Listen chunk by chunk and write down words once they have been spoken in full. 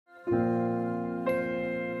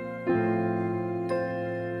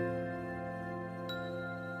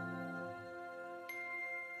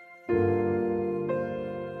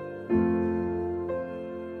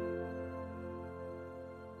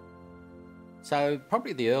So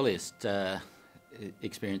probably the earliest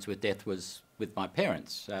experience with death was with my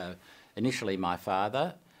parents. Initially my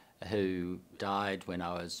father, who died when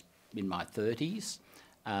I was in my 30s.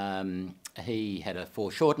 He had a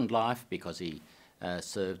foreshortened life because he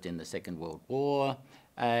served in the Second World War,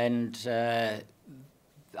 and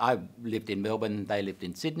I lived in Melbourne, they lived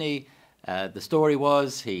in Sydney. The story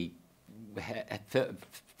was he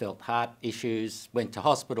felt heart issues, went to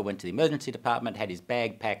hospital, went to the emergency department, had his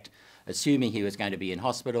bag packed, assuming he was going to be in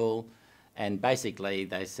hospital, and basically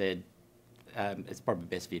they said, it's probably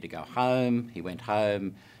best for you to go home. He went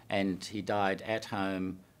home and he died at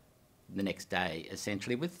home the next day,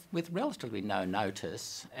 essentially, with relatively no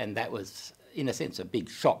notice, and that was, in a sense, a big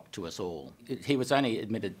shock to us all. He was only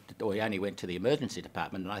admitted, or he only went to the emergency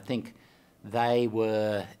department, and I think they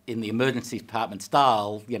were, in the emergency department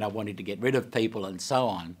style, wanting to get rid of people and so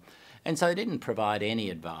on. And so they didn't provide any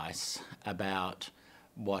advice about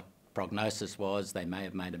what prognosis was. They may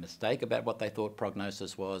have made a mistake about what they thought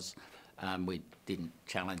prognosis was. We didn't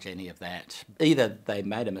challenge any of that. Either they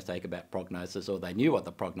made a mistake about prognosis or they knew what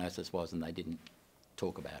the prognosis was and they didn't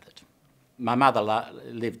talk about it. My mother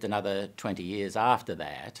lived another 20 years after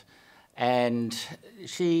that, and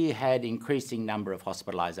she had increasing number of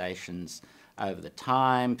hospitalisations over the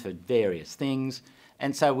time for various things.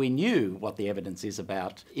 And so we knew what the evidence is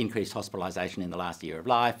about increased hospitalisation in the last year of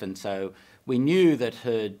life, and so we knew that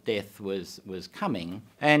her death was coming.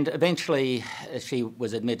 And eventually she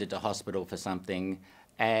was admitted to hospital for something,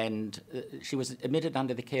 and she was admitted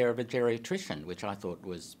under the care of a geriatrician, which I thought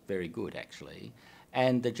was very good, actually.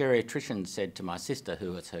 And the geriatrician said to my sister,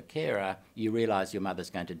 who was her carer, "You realise your mother's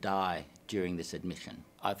going to die during this admission."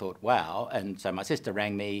 I thought, wow. And so my sister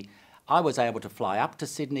rang me. I was able to fly up to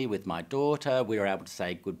Sydney with my daughter. We were able to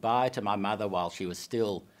say goodbye to my mother while she was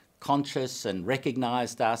still conscious and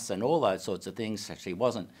recognised us and all those sorts of things. So she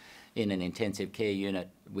wasn't in an intensive care unit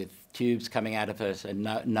with tubes coming out of her and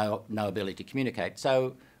no ability to communicate.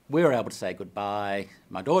 So we were able to say goodbye.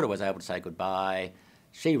 My daughter was able to say goodbye.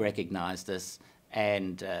 She recognised us,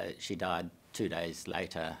 and she died 2 days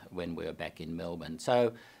later when we were back in Melbourne.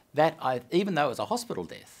 So that, even though it was a hospital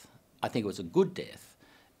death, I think it was a good death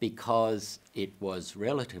because it was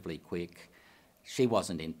relatively quick. She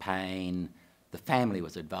wasn't in pain. The family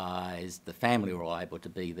was advised. The family were all able to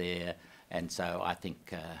be there. And so I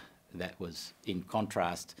think that was in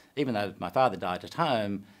contrast. Even though my father died at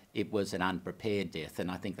home, it was an unprepared death. And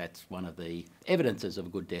I think that's one of the evidences of a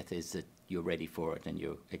good death, is that you're ready for it and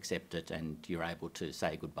you accept it and you're able to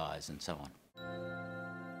say goodbyes and so on.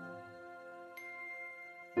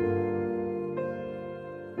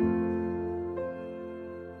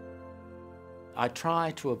 I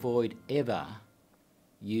try to avoid ever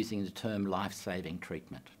using the term life-saving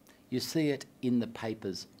treatment. You see it in the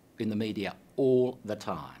papers, in the media all the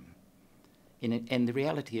time. And the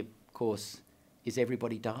reality, of course, is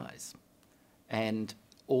everybody dies. And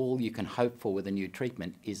all you can hope for with a new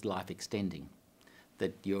treatment is life extending,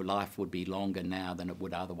 that your life would be longer now than it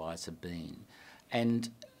would otherwise have been. And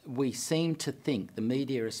we seem to think, the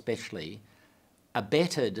media especially,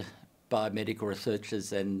 abetted by medical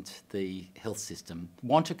researchers and the health system,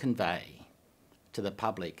 want to convey to the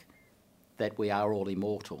public that we are all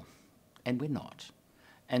immortal, and we're not.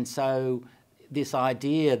 And so this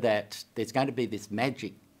idea that there's going to be this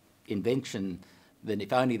magic invention that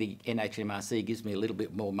if only the NHMRC gives me a little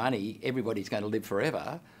bit more money, everybody's going to live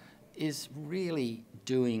forever, is really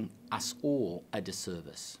doing us all a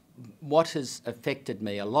disservice. What has affected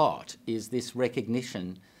me a lot is this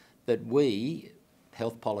recognition that we,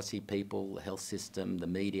 health policy people, the health system, the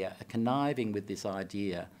media, are conniving with this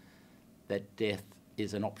idea that death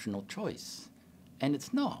is an optional choice, and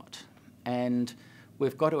it's not. And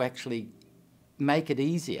we've got to actually make it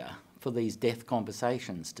easier for these death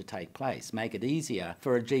conversations to take place, make it easier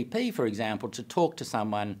for a GP, for example, to talk to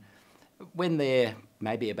someone when they're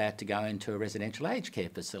maybe about to go into a residential aged care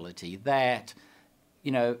facility, that,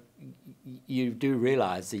 you do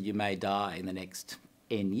realise that you may die in the next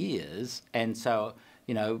N years, and so,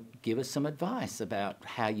 give us some advice about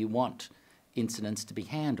how you want incidents to be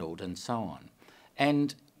handled and so on.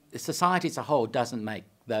 And society as a whole doesn't make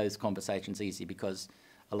those conversations easy because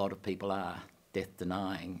a lot of people are death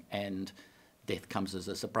denying and death comes as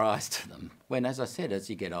a surprise to them. When, as I said, as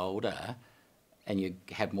you get older and you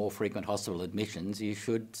have more frequent hospital admissions, you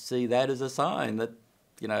should see that as a sign that,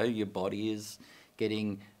 your body is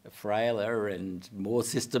getting frailer and more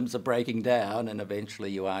systems are breaking down and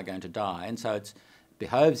eventually you are going to die. And so it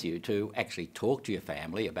behoves you to actually talk to your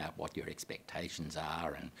family about what your expectations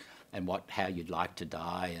are and how you'd like to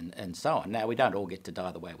die and so on. Now, we don't all get to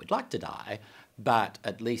die the way we'd like to die, but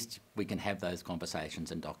at least we can have those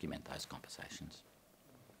conversations and document those conversations.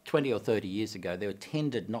 20 or 30 years ago, there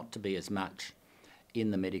tended not to be as much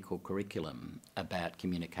in the medical curriculum about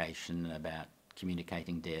communication, about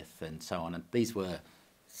communicating death and so on. And these were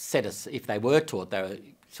if they were taught, they were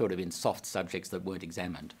sort of in soft subjects that weren't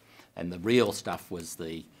examined. And the real stuff was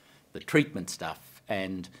the treatment stuff.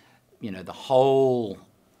 And, you know, the whole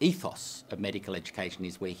ethos of medical education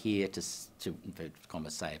is we're here to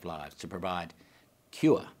save lives, to provide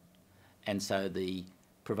cure. And so the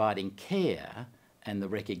providing care and the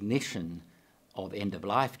recognition of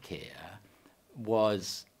end-of-life care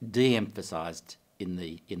was de-emphasised in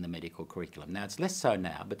the medical curriculum. Now, it's less so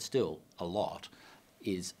now, but still a lot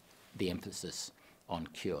is the emphasis on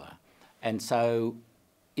cure. And so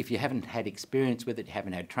if you haven't had experience with it, you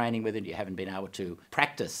haven't had training with it, you haven't been able to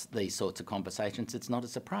practice these sorts of conversations, it's not a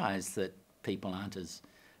surprise that people aren't as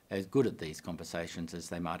good at these conversations as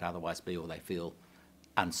they might otherwise be, or they feel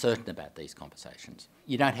uncertain about these conversations.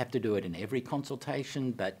 You don't have to do it in every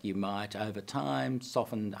consultation, but you might over time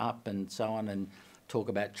soften up and so on and talk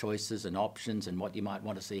about choices and options and what you might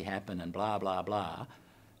want to see happen and blah, blah, blah.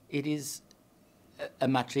 It is a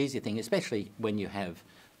much easier thing, especially when you have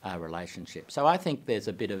a relationship. So I think there's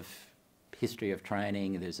a bit of history of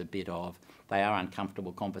training, there's a bit of, they are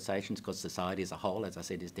uncomfortable conversations because society as a whole, as I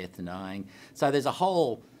said, is death denying. So there's a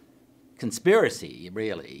whole conspiracy,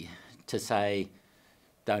 really, to say,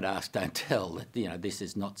 don't ask, don't tell, that, you know, this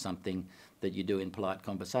is not something that you do in polite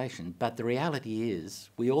conversation. But the reality is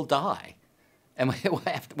we all die. And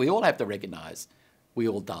we all have to recognise we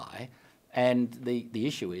all die. And the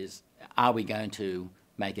issue is, are we going to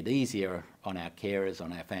make it easier on our carers,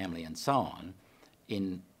 on our family and so on,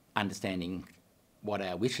 in understanding what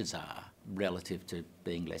our wishes are relative to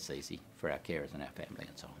being less easy for our carers and our family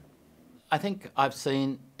and so on. I think I've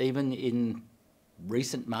seen, even in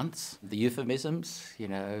recent months, the euphemisms, you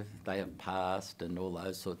know, they have passed and all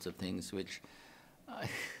those sorts of things, which I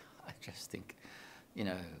just think, you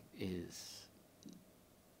know, is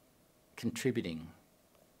contributing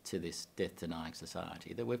to this death-denying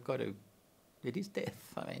society, that we've got to, it is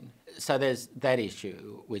death, I mean. So there's that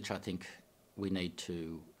issue, which I think we need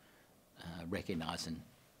to recognise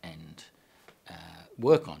and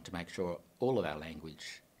work on to make sure all of our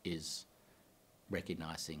language is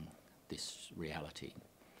recognising this reality.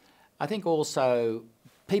 I think also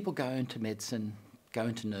people go into medicine, go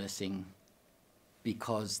into nursing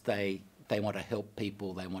because they want to help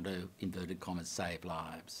people, they want to, inverted commas, save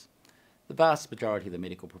lives. The vast majority of the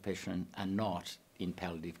medical profession are not in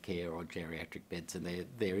palliative care or geriatric beds, and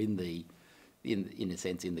they're in a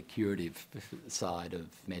sense in the curative side of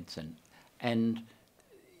medicine. And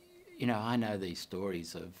you know, I know these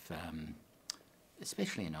stories of,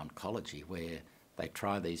 especially in oncology, where they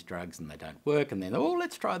try these drugs and they don't work, and then, oh,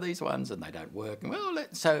 let's try these ones and they don't work. And well,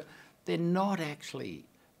 so they're not actually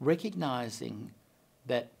recognising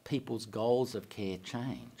that people's goals of care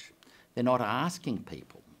change. They're not asking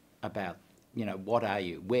people about, you know, what are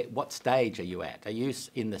you, what stage are you at? Are you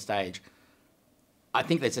in the stage, I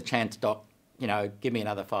think there's a chance, doc, you know, give me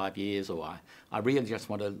another 5 years, or I really just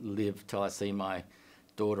want to live till I see my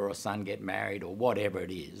daughter or son get married, or whatever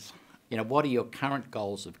it is. You know, what are your current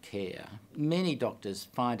goals of care? Many doctors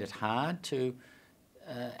find it hard to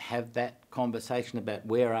have that conversation about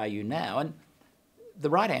where are you now, and the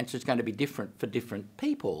right answer is going to be different for different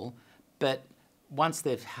people, but once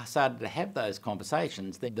they've started to have those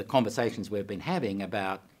conversations, the conversations we've been having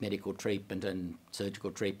about medical treatment and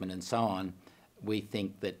surgical treatment and so on, we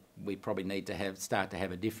think that we probably need to start to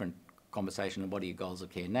have a different conversation of what are your goals of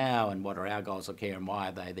care now and what are our goals of care and why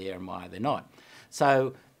are they there and why are they not.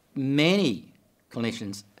 So many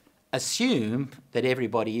clinicians assume that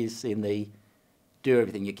everybody is in the do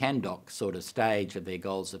everything you can, doc, sort of stage of their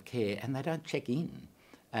goals of care, and they don't check in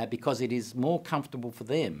because it is more comfortable for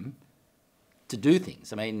them to do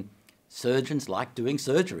things. I mean, surgeons like doing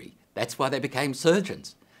surgery. That's why they became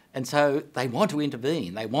surgeons. And so they want to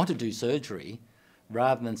intervene, they want to do surgery,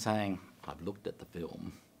 rather than saying, I've looked at the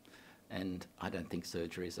film and I don't think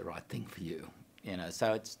surgery is the right thing for you. You know,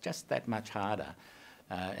 so it's just that much harder,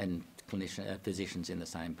 and physicians in the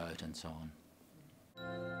same boat and so on.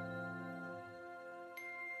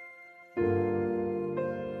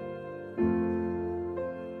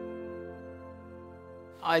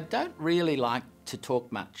 I don't really like to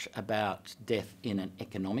talk much about death in an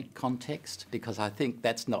economic context, because I think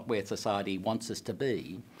that's not where society wants us to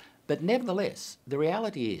be. But nevertheless, the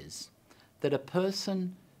reality is that a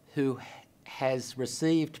person who has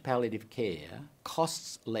received palliative care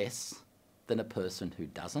costs less than a person who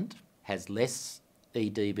doesn't, has less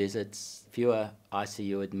ED visits, fewer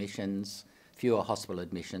ICU admissions, fewer hospital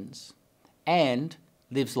admissions, and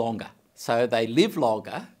lives longer. So they live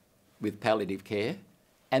longer with palliative care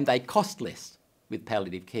and they cost less with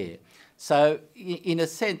palliative care. So in a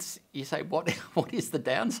sense, you say, what is the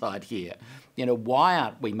downside here? You know, why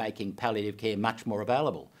aren't we making palliative care much more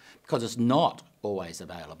available? Because it's not always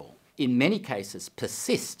available. In many cases,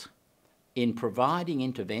 persist in providing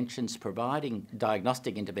interventions, providing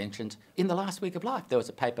diagnostic interventions in the last week of life. There was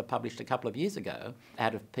a paper published a couple of years ago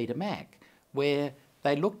out of Peter Mack where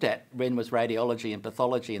they looked at when was radiology and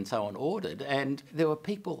pathology and so on ordered, and there were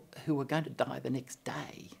people who were going to die the next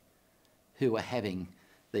day who were having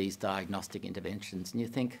these diagnostic interventions. And you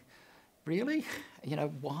think, really? You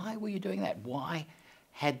know, why were you doing that? Why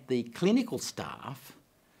had the clinical staff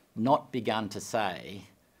not begun to say,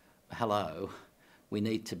 hello, we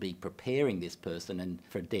need to be preparing this person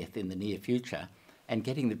for death in the near future, and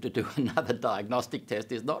getting them to do another diagnostic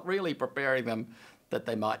test is not really preparing them that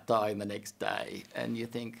they might die in the next day. And you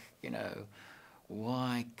think, you know,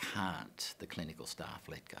 why can't the clinical staff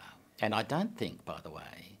let go? And I don't think, by the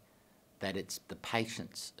way, that it's the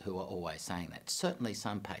patients who are always saying that. Certainly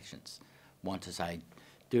some patients want to say,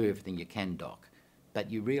 do everything you can, doc, but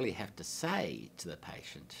you really have to say to the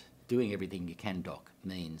patient, doing everything you can, doc,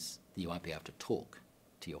 means that you won't be able to talk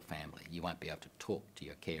to your family, you won't be able to talk to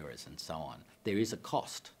your carers and so on. There is a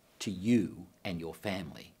cost to you and your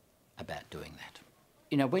family about doing that.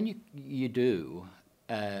 You know, when you do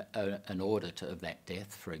an audit of that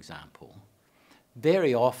death, for example,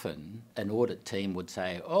 very often an audit team would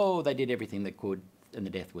say, oh, they did everything they could and the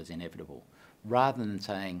death was inevitable, rather than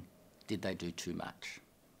saying, did they do too much?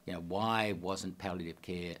 You know, why wasn't palliative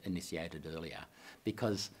care initiated earlier?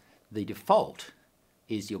 Because the default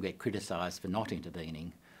is you'll get criticised for not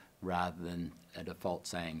intervening, rather than a default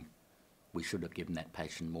saying we should have given that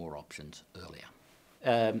patient more options earlier.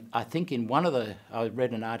 I think I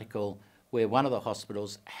read an article where one of the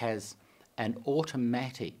hospitals has an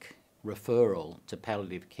automatic referral to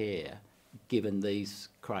palliative care given these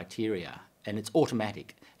criteria, and it's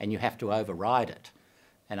automatic and you have to override it.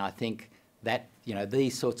 And I think that, you know,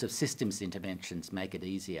 these sorts of systems interventions make it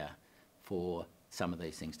easier for some of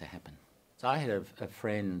these things to happen. So I had a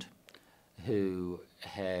friend who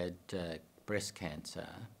had breast cancer,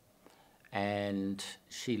 and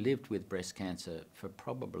she lived with breast cancer for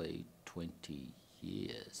probably 20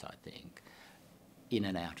 years, I think, in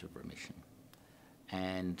and out of remission.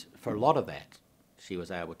 And for a lot of that, she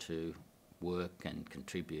was able to work and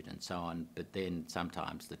contribute and so on, but then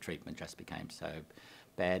sometimes the treatment just became so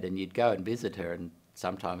bad, and you'd go and visit her, and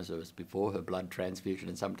sometimes it was before her blood transfusion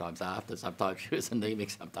and sometimes after. Sometimes she was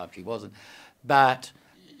anaemic, sometimes she wasn't. But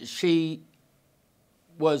she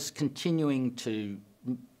was continuing to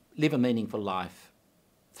live a meaningful life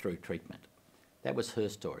through treatment. That was her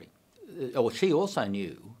story. Or she also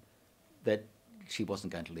knew that she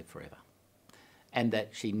wasn't going to live forever, and that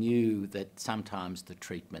she knew that sometimes the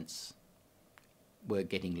treatments were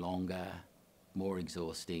getting longer, more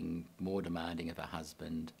exhausting, more demanding of her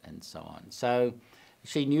husband, and so on. So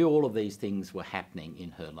she knew all of these things were happening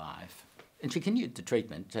in her life. And she continued the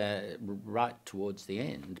treatment right towards the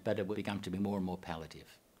end, but it would become to be more and more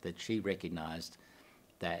palliative, that she recognised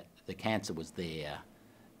that the cancer was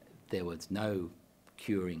there was no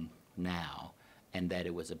curing now, and that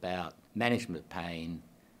it was about management of pain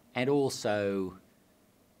and also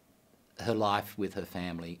her life with her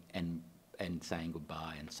family and saying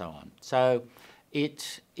goodbye and so on. So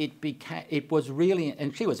it was really,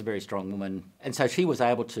 and she was a very strong woman, and so she was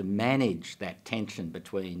able to manage that tension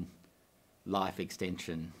between life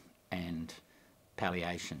extension and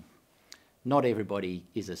palliation. Not everybody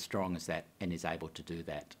is as strong as that and is able to do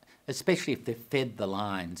that, especially if they've fed the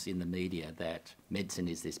lines in the media that medicine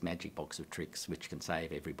is this magic box of tricks which can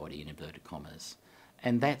save everybody in inverted commas.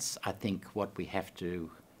 And that's, I think, what we have to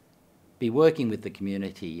be working with the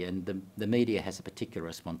community, and the media has a particular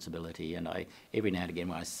responsibility. And every now and again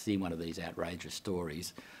when I see one of these outrageous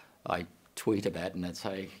stories, I tweet about it and I'd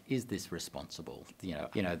say, is this responsible? You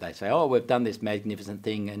know, they say, oh, we've done this magnificent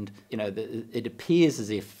thing, and you know, it appears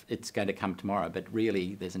as if it's going to come tomorrow, but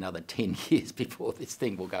really there's another 10 years before this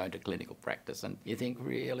thing will go into clinical practice. And you think,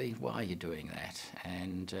 really, why are you doing that?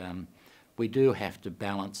 And we do have to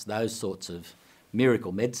balance those sorts of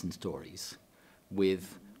miracle medicine stories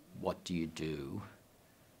with what do you do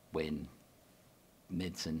when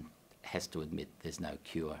medicine has to admit there's no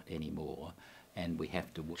cure anymore, and we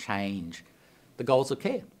have to change the goals of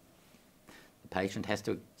care. The patient has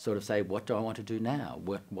to sort of say, what do I want to do now?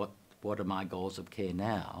 What are my goals of care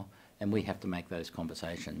now? And we have to make those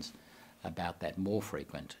conversations about that more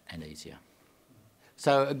frequent and easier.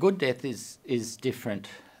 So a good death is different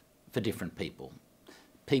for different people.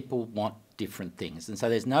 People want different things. And so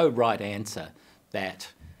there's no right answer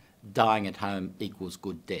that dying at home equals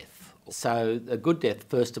good death. So a good death,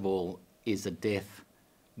 first of all, is a death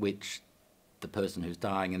which the person who's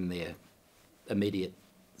dying in their immediate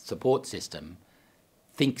support system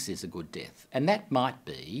thinks is a good death. And that might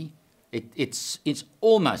be, it's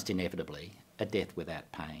almost inevitably a death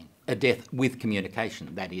without pain, a death with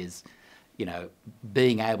communication, that is, you know,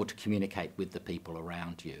 being able to communicate with the people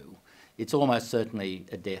around you. It's almost certainly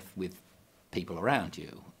a death with people around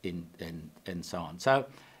you and so on. So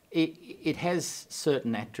it has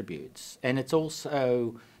certain attributes, and it's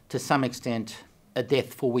also, to some extent, a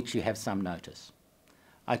death for which you have some notice.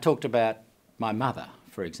 I talked about my mother,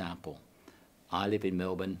 for example. I live in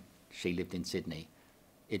Melbourne, she lived in Sydney.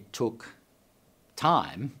 It took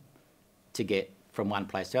time to get from one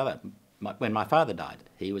place to the other. When my father died,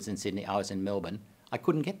 he was in Sydney, I was in Melbourne. I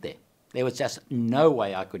couldn't get there. There was just no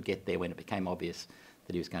way I could get there when it became obvious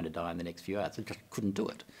that he was going to die in the next few hours. I just couldn't do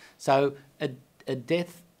it. So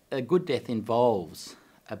a good death involves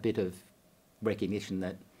a bit of recognition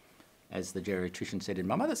that, as the geriatrician said in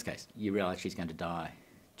my mother's case, you realise she's going to die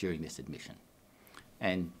during this admission.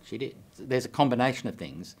 And she did. There's a combination of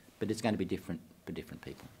things, but it's going to be different for different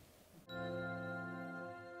people.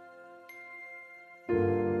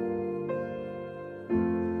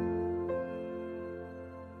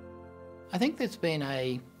 I think there's been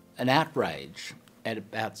an outrage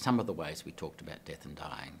about some of the ways we talked about death and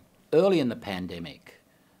dying. Early in the pandemic,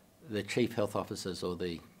 the chief health officers or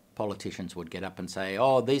the politicians would get up and say,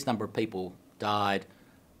 oh, these number of people died,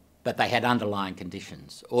 but they had underlying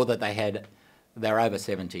conditions, or that they're over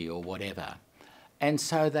 70 or whatever. And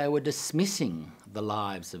so they were dismissing the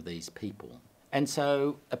lives of these people. And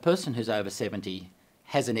so a person who's over 70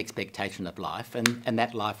 has an expectation of life, and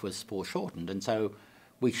that life was foreshortened. And so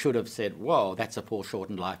we should have said, whoa, that's a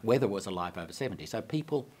foreshortened life, whether it was a life over 70. So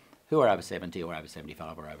people who are over 70 or over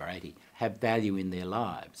 75 or over 80 have value in their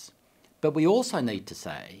lives. But we also need to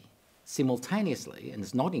say, simultaneously, and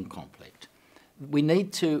it's not in conflict, we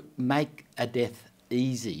need to make a death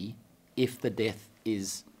easy if the death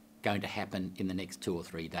is going to happen in the next 2 or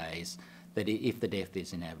 3 days, that if the death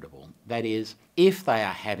is inevitable. That is, if they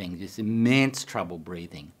are having this immense trouble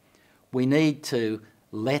breathing, we need to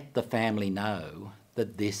let the family know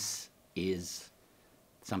that this is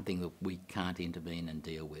something that we can't intervene and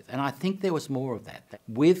deal with. And I think there was more of that.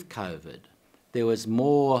 With COVID, there was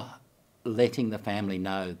more letting the family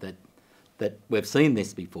know that we've seen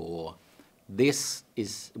this before. We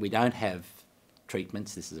don't have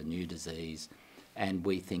treatments, this is a new disease, and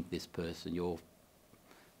we think this person, your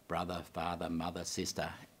brother, father, mother, sister,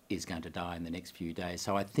 is going to die in the next few days.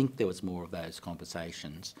 So I think there was more of those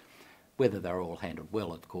conversations, whether they're all handled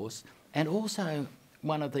well, of course. And also,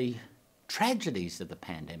 one of the tragedies of the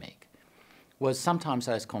pandemic was sometimes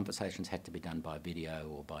those conversations had to be done by video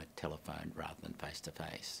or by telephone rather than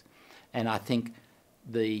face-to-face. And I think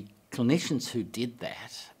the clinicians who did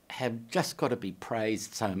that have just got to be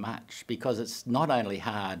praised so much, because it's not only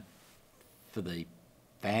hard for the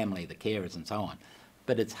family, the carers and so on,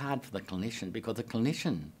 but it's hard for the clinician, because the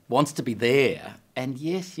clinician wants to be there. And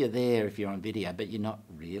yes, you're there if you're on video, but you're not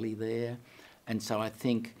really there. And so I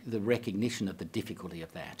think the recognition of the difficulty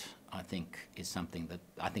of that, I think, is something that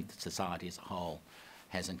I think that society as a whole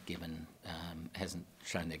hasn't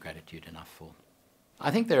shown their gratitude enough for.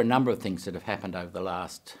 I think there are a number of things that have happened over the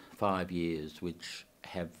last 5 years which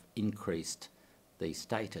have increased the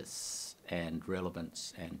status and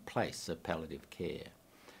relevance and place of palliative care.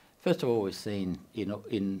 First of all, we've seen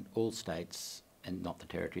in all states, and not the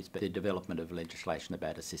territories, but the development of legislation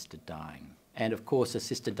about assisted dying. And of course,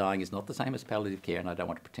 assisted dying is not the same as palliative care, and I don't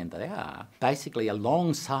want to pretend they are. Basically,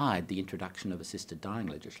 alongside the introduction of assisted dying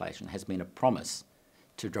legislation has been a promise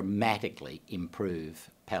to dramatically improve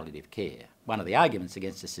palliative care. One of the arguments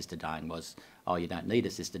against assisted dying was, oh, you don't need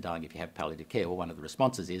assisted dying if you have palliative care. Well, one of the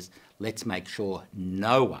responses is, let's make sure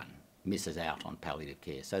no one misses out on palliative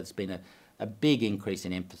care. So there's been a big increase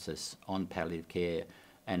in emphasis on palliative care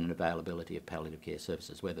and an availability of palliative care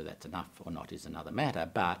services. Whether that's enough or not is another matter,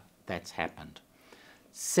 but that's happened.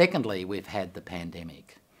 Secondly, we've had the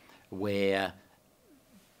pandemic, where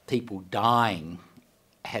people dying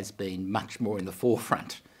has been much more in the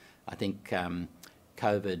forefront. I think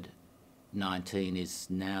COVID-19 is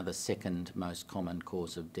now the second most common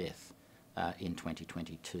cause of death in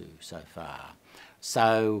 2022 so far.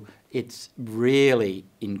 So it's really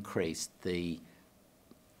increased the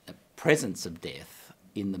presence of death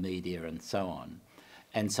in the media and so on.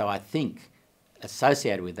 And so I think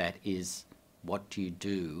associated with that is, what do you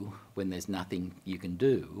do when there's nothing you can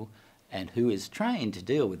do, and who is trained to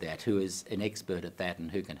deal with that, who is an expert at that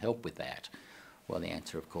and who can help with that? Well, the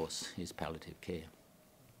answer, of course, is palliative care.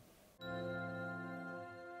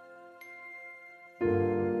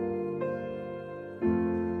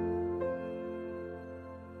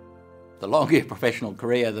 The longer your professional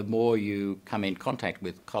career, the more you come in contact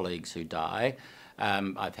with colleagues who die.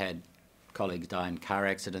 I've had colleagues die in car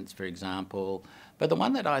accidents, for example, but the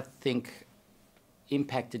one that I think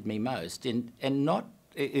impacted me most, and not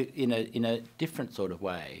in a different sort of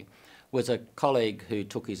way, was a colleague who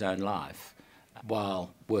took his own life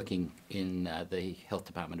while working in the Health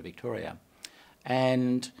Department of Victoria.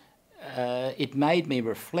 And it made me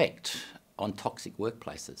reflect on toxic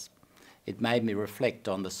workplaces. It made me reflect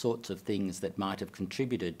on the sorts of things that might have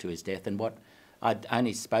contributed to his death, and what I'd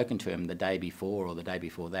only spoken to him the day before or the day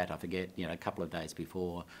before that, I forget, a couple of days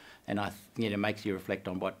before, and makes you reflect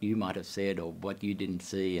on what you might have said or what you didn't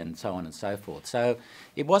see, and so on and so forth. So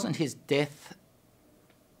it wasn't his death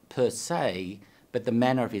per se, but the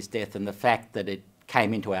manner of his death and the fact that it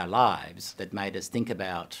came into our lives that made us think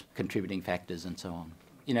about contributing factors and so on.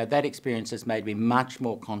 That experience has made me much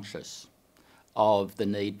more conscious of the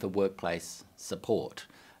need for workplace support.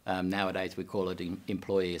 Nowadays we call it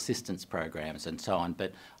employee assistance programs and so on,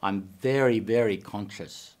 but I'm very, very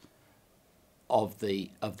conscious of the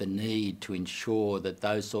need to ensure that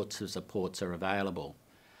those sorts of supports are available.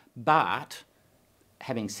 But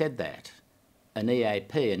having said that, an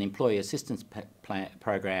EAP, an employee assistance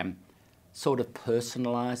program, sort of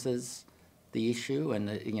personalises the issue,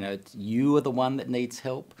 and you are the one that needs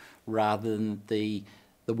help rather than the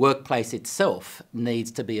workplace itself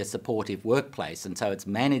needs to be a supportive workplace, and so it's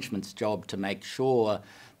management's job to make sure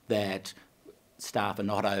that staff are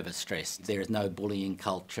not overstressed, there is no bullying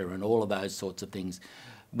culture and all of those sorts of things,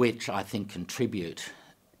 which I think contribute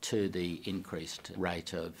to the increased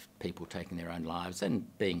rate of people taking their own lives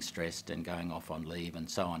and being stressed and going off on leave and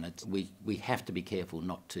so on. We have to be careful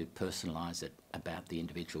not to personalise it about the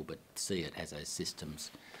individual, but see it as a systems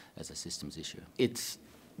issue. It's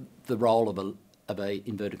the role of a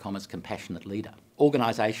inverted commas compassionate leader.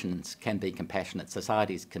 Organisations can be compassionate,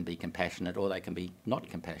 societies can be compassionate, or they can be not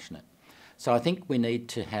compassionate. So I think we need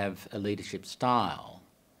to have a leadership style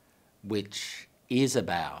which is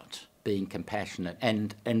about being compassionate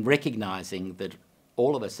and recognising that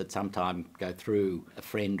all of us at some time go through a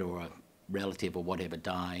friend or a relative or whatever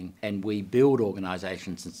dying, and we build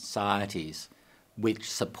organisations and societies which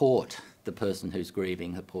support the person who's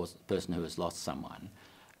grieving, the person who has lost someone.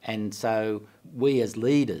 And so we as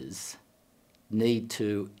leaders need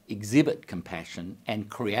to exhibit compassion and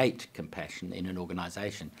create compassion in an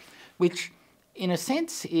organisation, which in a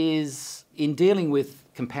sense is, in dealing with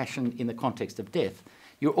compassion in the context of death,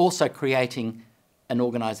 you're also creating an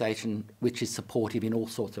organisation which is supportive in all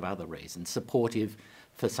sorts of other reasons, supportive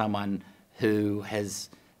for someone who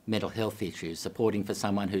has mental health issues, supporting for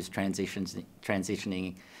someone who's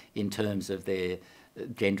transitioning in terms of their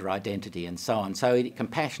gender identity and so on. So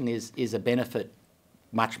compassion is a benefit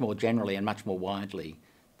much more generally and much more widely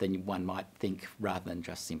than one might think, rather than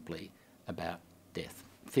just simply about death.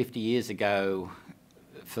 50 years ago,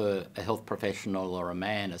 for a health professional or a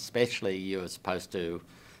man especially, you were supposed to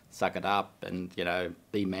suck it up and,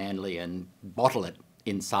 be manly and bottle it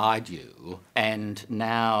inside you. And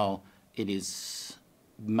now it is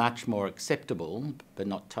much more acceptable, but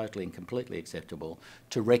not totally and completely acceptable,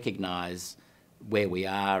 to recognise where we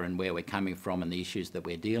are and where we're coming from and the issues that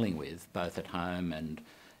we're dealing with, both at home and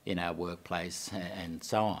in our workplace and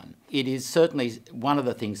so on. It is certainly one of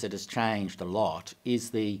the things that has changed a lot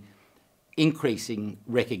is the increasing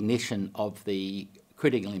recognition of the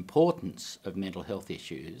critical importance of mental health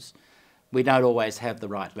issues. We don't always have the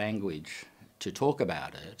right language to talk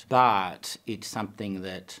about it, but it's something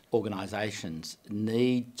that organisations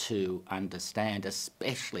need to understand,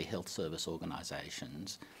 especially health service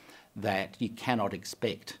organisations, that you cannot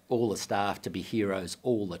expect all the staff to be heroes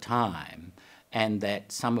all the time, and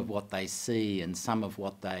that some of what they see and some of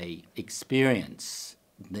what they experience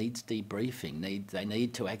needs debriefing. They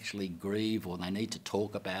need to actually grieve, or they need to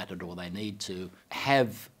talk about it, or they need to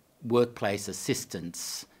have workplace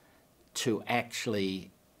assistance to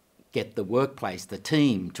actually get the workplace, the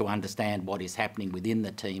team, to understand what is happening within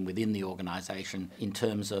the team, within the organisation, in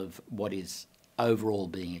terms of what is overall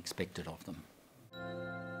being expected of them.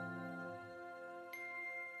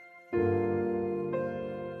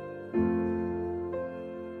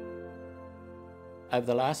 Over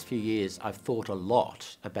the last few years, I've thought a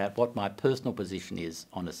lot about what my personal position is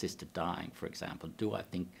on assisted dying, for example. Do I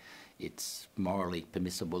think it's morally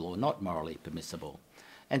permissible or not morally permissible?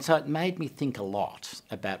 And so it made me think a lot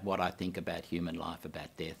about what I think about human life,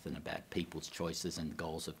 about death, and about people's choices and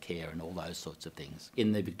goals of care and all those sorts of things.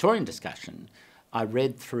 In the Victorian discussion, I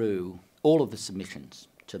read through all of the submissions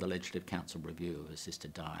to the Legislative Council review of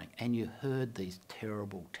assisted dying, and you heard these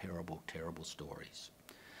terrible, terrible, terrible stories.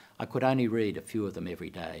 I could only read a few of them every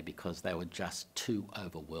day because they were just too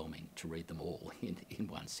overwhelming to read them all in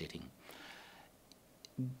one sitting.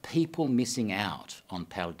 People missing out on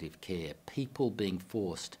palliative care, people being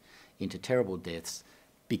forced into terrible deaths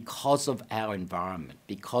because of our environment,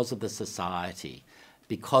 because of the society,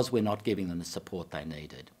 because we're not giving them the support they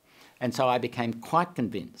needed. And so I became quite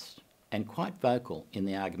convinced and quite vocal in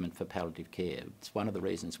the argument for palliative care. It's one of the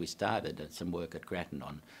reasons we started some work at Grattan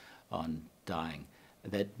on dying,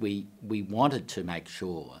 that we wanted to make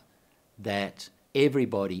sure that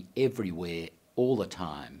everybody, everywhere, all the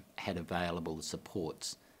time, had available the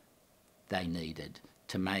supports they needed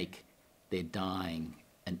to make their dying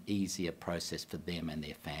an easier process for them and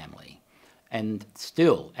their family. And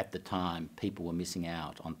still, at the time, people were missing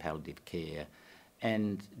out on palliative care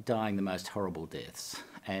and dying the most horrible deaths.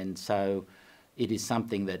 And so it is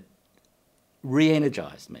something that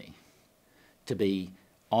re-energised me to be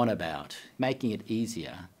on about making it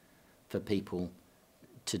easier for people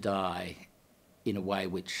to die in a way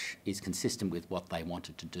which is consistent with what they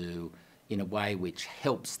wanted to do, in a way which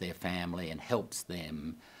helps their family and helps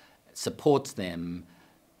them, supports them.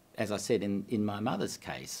 As I said in my mother's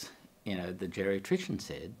case, you know, the geriatrician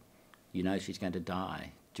said, you know she's going to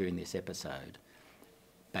die during this episode.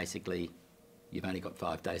 Basically, you've only got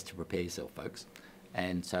 5 days to prepare yourself, folks.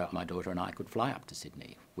 And so my daughter and I could fly up to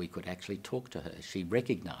Sydney. We could actually talk to her. She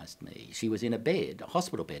recognised me. She was in a bed, a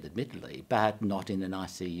hospital bed admittedly, but not in an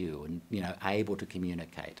ICU, and, you know, able to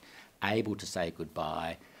communicate, able to say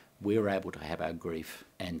goodbye. We were able to have our grief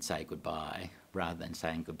and say goodbye rather than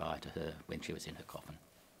saying goodbye to her when she was in her coffin.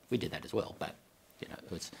 We did that as well, but, you know, it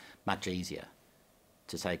was much easier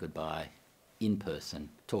to say goodbye in person,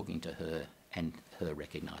 talking to her and her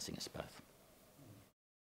recognising us both.